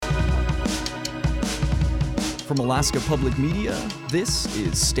From Alaska Public Media, this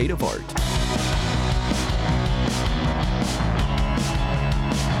is State of Art.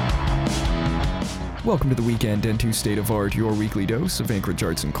 Welcome to the weekend into State of Art, your weekly dose of Anchorage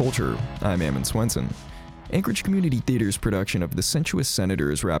arts and culture. I'm Ammon Swenson. Anchorage Community Theater's production of The Sensuous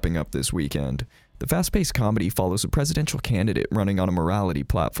Senator is wrapping up this weekend. The fast-paced comedy follows a presidential candidate running on a morality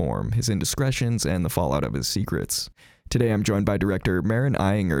platform, his indiscretions, and the fallout of his secrets. Today I'm joined by director Maren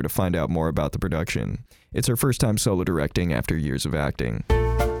Iyinger to find out more about the production. It's her first time solo directing after years of acting.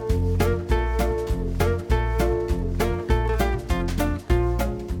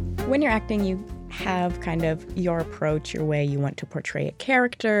 When you're acting, you have kind of your approach, your way you want to portray a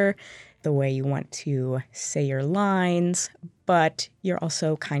character, the way you want to say your lines, but you're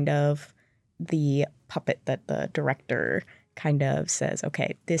also kind of the puppet that the director kind of says,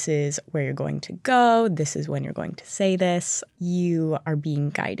 okay, this is where you're going to go, this is when you're going to say this. You are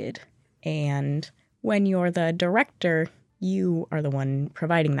being guided. And when you're the director, you are the one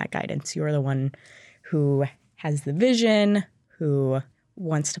providing that guidance. You're the one who has the vision, who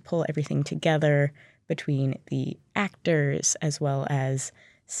wants to pull everything together between the actors as well as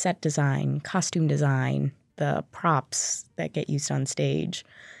set design, costume design, the props that get used on stage.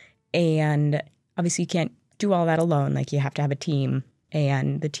 And obviously you can't do all that alone. Like, you have to have a team.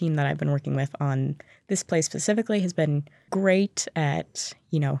 And the team that I've been working with on this play specifically has been great at,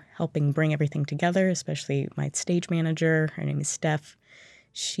 helping bring everything together, especially my stage manager. Her name is Steph.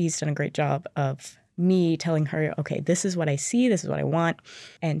 She's done a great job of me telling her, okay, this is what I see, this is what I want.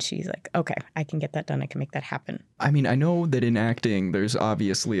 And she's like, okay, I can get that done. I can make that happen. I mean, I know that in acting, there's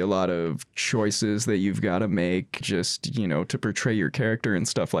obviously a lot of choices that you've got to make just, to portray your character and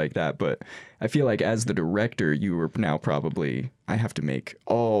stuff like that. But I feel like as the director, you are now probably, I have to make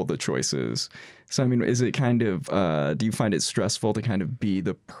all the choices. So, I mean, is it kind of, do you find it stressful to kind of be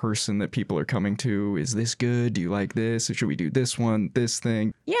the person that people are coming to? Is this good? Do you like this? Or should we do this one, this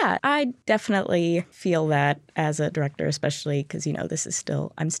thing? Yeah, I definitely feel that as a director, especially because,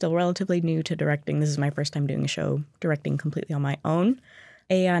 I'm still relatively new to directing. This is my first time doing a show directing completely on my own.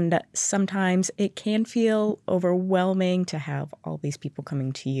 And sometimes it can feel overwhelming to have all these people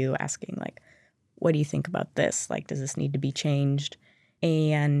coming to you asking, like, what do you think about this? Like, does this need to be changed?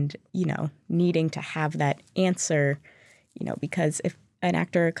 And, needing to have that answer, because if an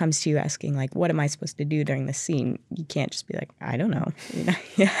actor comes to you asking, like, what am I supposed to do during the scene? You can't just be like, I don't know.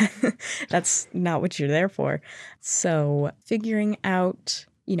 Yeah, that's not what you're there for. So figuring out,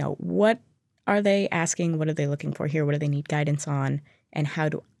 what are they asking? What are they looking for here? What do they need guidance on? And how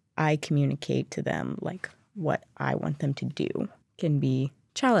do I communicate to them, like, what I want them to do can be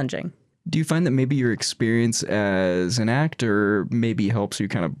challenging. Do you find that maybe your experience as an actor maybe helps you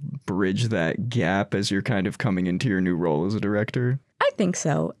kind of bridge that gap as you're kind of coming into your new role as a director? I think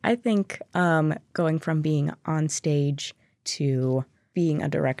so. I think going from being on stage to being a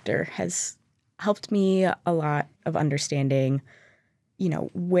director has helped me a lot of understanding,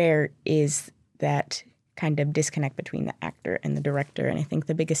 where is that kind of disconnect between the actor and the director. And I think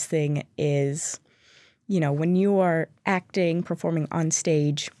the biggest thing is, when you are acting, performing on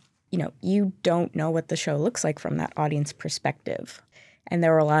stage, you don't know what the show looks like from that audience perspective. And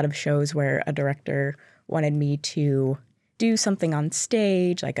there were a lot of shows where a director wanted me to do something on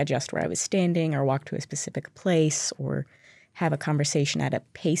stage, like adjust where I was standing or walk to a specific place or have a conversation at a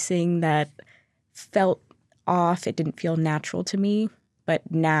pacing that felt off. It didn't feel natural to me. But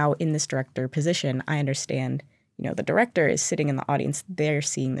now in this director position, I understand, the director is sitting in the audience. They're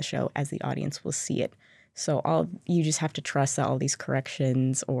seeing the show as the audience will see it. So you just have to trust that all these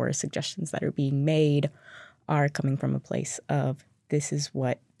corrections or suggestions that are being made are coming from a place of, this is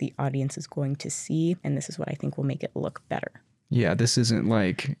what the audience is going to see, and this is what I think will make it look better. Yeah, this isn't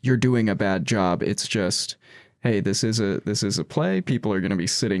like you're doing a bad job. It's just, hey, this is a play. People are going to be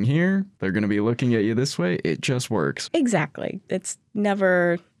sitting here. They're going to be looking at you this way. It just works. Exactly. It's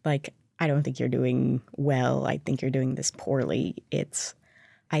never like, I don't think you're doing well. I think you're doing this poorly. It's,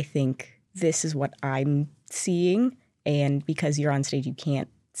 I think this is what I'm seeing, and because you're on stage, you can't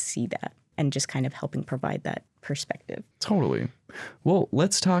see that, and just kind of helping provide that perspective. Totally. Well,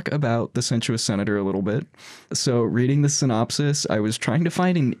 let's talk about The Sensuous Senator a little bit. So reading the synopsis, I was trying to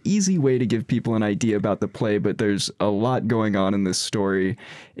find an easy way to give people an idea about the play, but there's a lot going on in this story.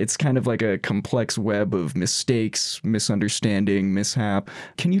 It's kind of like a complex web of mistakes, misunderstanding, mishap.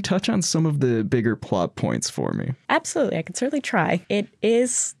 Can you touch on some of the bigger plot points for me? Absolutely. I can certainly try. It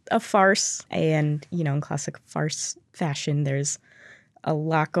is a farce, and, in classic farce fashion, there's a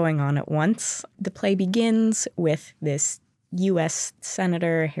lot going on at once. The play begins with this U.S.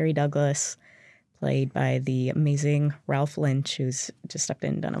 Senator, Harry Douglas, played by the amazing Ralph Lynch, who's just stepped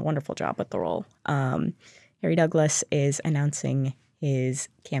in and done a wonderful job with the role. Harry Douglas is announcing his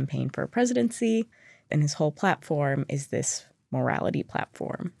campaign for presidency, and his whole platform is this morality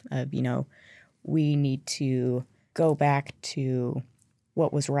platform of, we need to go back to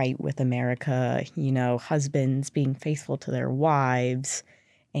what was right with America, husbands being faithful to their wives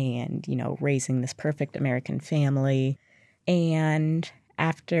and, raising this perfect American family. And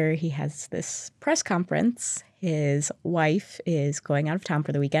after he has this press conference, his wife is going out of town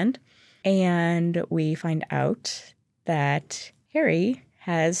for the weekend. And we find out that Harry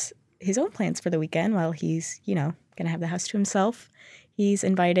has his own plans for the weekend while he's, going to have the house to himself. He's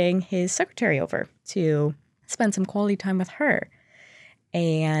inviting his secretary over to spend some quality time with her.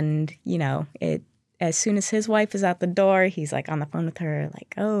 And, as soon as his wife is out the door, he's like on the phone with her,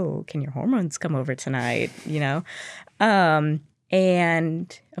 like, oh, can your hormones come over tonight?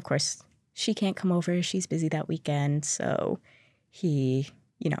 And of course, she can't come over. She's busy that weekend. So he,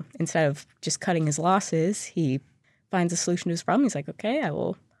 instead of just cutting his losses, he finds a solution to his problem. He's like, okay, I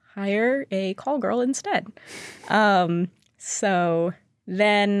will hire a call girl instead. So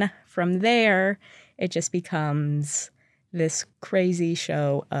then from there, it just becomes this crazy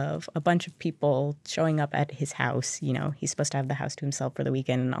show of a bunch of people showing up at his house. He's supposed to have the house to himself for the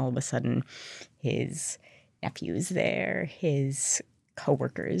weekend, and all of a sudden his nephew is there, his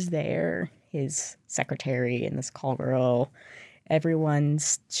coworker is there, his secretary and this call girl.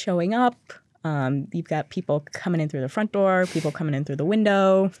 Everyone's showing up. You've got people coming in through the front door, people coming in through the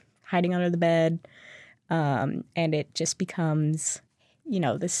window, hiding under the bed. And it just becomes,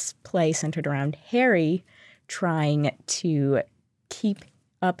 this play centered around Harry trying to keep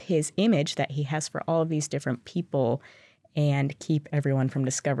up his image that he has for all of these different people and keep everyone from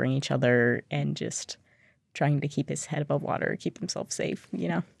discovering each other and just trying to keep his head above water, keep himself safe,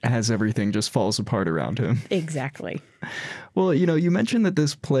 As everything just falls apart around him. Exactly. Well, you mentioned that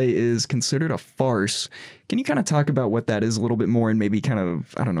this play is considered a farce. Can you kind of talk about what that is a little bit more and maybe kind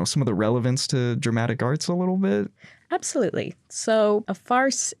of, I don't know, some of the relevance to dramatic arts a little bit? Absolutely. So a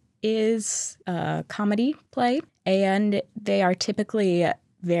farce is a comedy play, and they are typically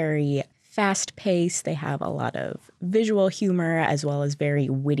very fast-paced. They have a lot of visual humor as well as very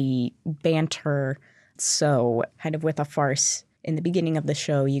witty banter. So kind of with a farce, in the beginning of the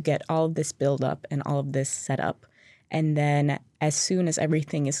show, you get all of this build-up and all of this setup. And then as soon as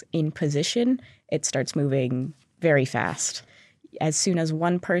everything is in position, it starts moving very fast. As soon as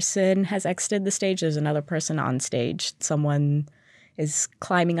one person has exited the stage, there's another person on stage. Someone is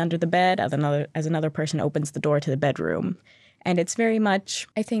climbing under the bed as another person opens the door to the bedroom. And it's very much,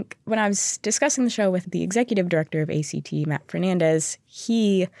 I think, when I was discussing the show with the executive director of ACT, Matt Fernandez,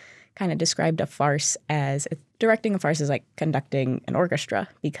 he kind of described directing a farce as like conducting an orchestra,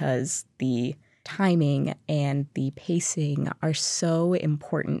 because the timing and the pacing are so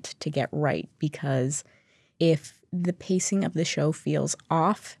important to get right, because if the pacing of the show feels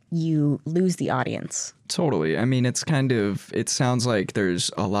off, you lose the audience. Totally. I mean, it sounds like there's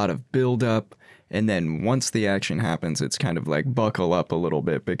a lot of build-up, and then once the action happens, it's kind of like buckle up a little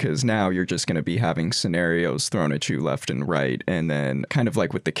bit, because now you're just going to be having scenarios thrown at you left and right. And then kind of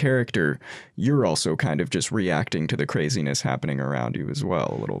like with the character, you're also kind of just reacting to the craziness happening around you as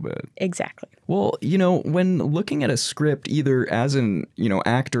well a little bit. Exactly. Well, when looking at a script, either as an,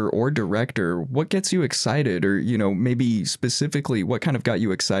 actor or director, what gets you excited, or, maybe specifically what kind of got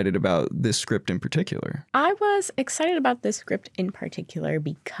you excited about this script in particular? I was excited about this script in particular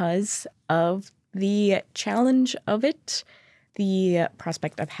because of the challenge of it, the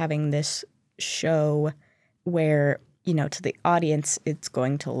prospect of having this show where, to the audience, it's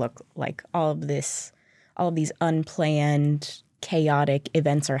going to look like all of these unplanned, chaotic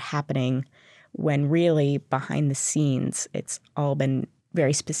events are happening, when really behind the scenes, it's all been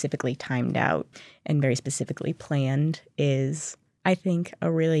very specifically timed out and very specifically planned, is, I think, a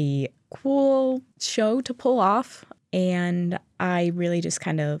really cool show to pull off. And I really just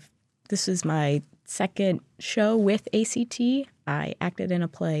this is my second show with ACT. I acted in a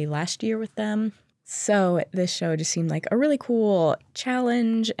play last year with them. So this show just seemed like a really cool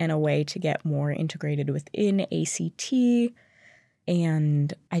challenge and a way to get more integrated within ACT.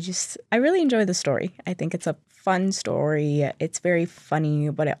 And I really enjoy the story. I think it's a fun story. It's very funny,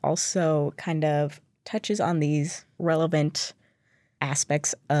 but it also kind of touches on these relevant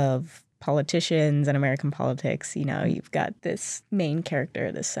aspects of politicians and American politics. You've got this main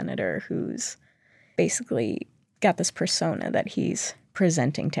character, this senator, who's basically got this persona that he's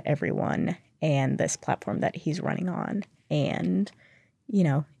presenting to everyone and this platform that he's running on. And,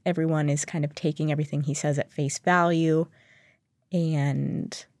 everyone is kind of taking everything he says at face value.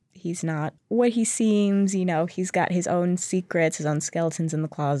 And he's not what he seems. He's got his own secrets, his own skeletons in the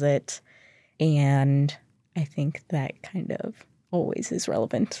closet. And I think that kind of always is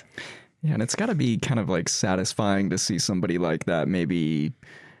relevant. Yeah, and it's got to be kind of like satisfying to see somebody like that maybe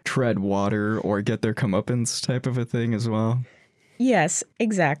tread water or get their comeuppance type of a thing as well. Yes,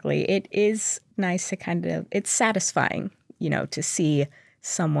 exactly. It is nice to it's satisfying, to see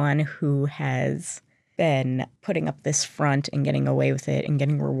someone who has been putting up this front and getting away with it and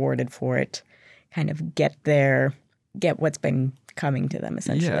getting rewarded for it, kind of get what's been coming to them,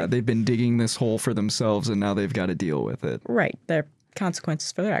 essentially. Yeah, they've been digging this hole for themselves and now they've got to deal with it. Right. Their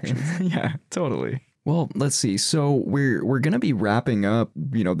consequences for their actions. Yeah, totally. Well, let's see. So we're going to be wrapping up.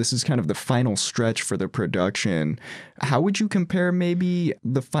 This is kind of the final stretch for the production. How would you compare maybe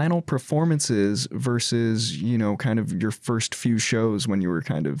the final performances versus, kind of your first few shows when you were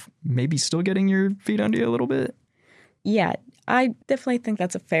kind of maybe still getting your feet under you a little bit? Yeah, I definitely think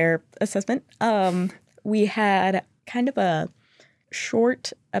that's a fair assessment. We had kind of a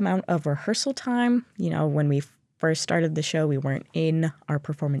short amount of rehearsal time. When we first started the show, we weren't in our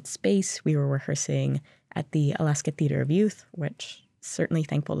performance space. We were rehearsing at the Alaska Theater of Youth, which certainly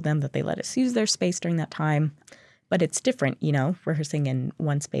thankful to them that they let us use their space during that time. But it's different, rehearsing in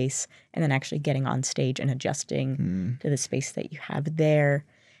one space and then actually getting on stage and adjusting to the space that you have there.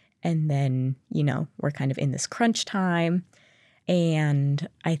 And then, we're kind of in this crunch time. And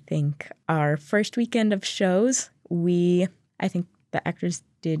I think our first weekend of shows, I think the actors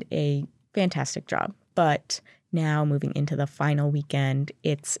did a fantastic job. But now moving into the final weekend,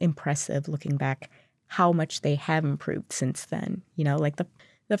 it's impressive looking back how much they have improved since then. Like the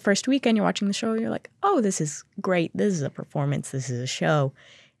first weekend you're watching the show, you're like, oh, this is great. This is a performance. This is a show.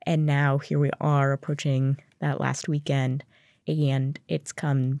 And now here we are approaching that last weekend, and it's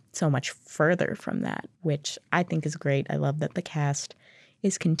come so much further from that, which I think is great. I love that the cast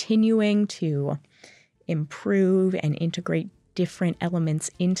is continuing to improve and integrate different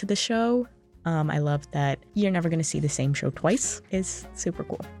elements into the show. I love that you're never going to see the same show twice. It's super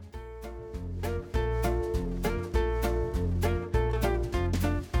cool.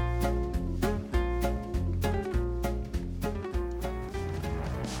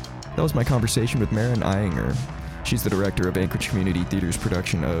 That was my conversation with Maren Eyinger. She's the director of Anchorage Community Theater's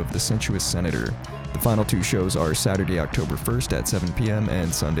production of The Sensuous Senator. The final two shows are Saturday, October 1st at 7 p.m.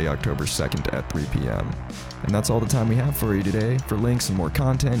 and Sunday, October 2nd at 3 p.m. And that's all the time we have for you today. For links and more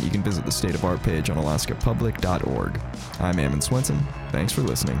content, you can visit the State of Art page on alaskapublic.org. I'm Ammon Swenson. Thanks for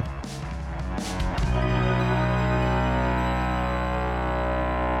listening.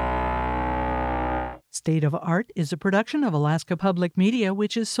 State of Art is a production of Alaska Public Media,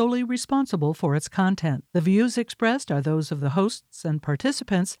 which is solely responsible for its content. The views expressed are those of the hosts and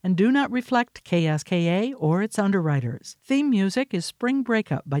participants and do not reflect KSKA or its underwriters. Theme music is Spring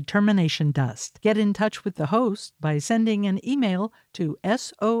Breakup by Termination Dust. Get in touch with the host by sending an email to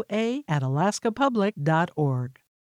soa@alaskapublic.org.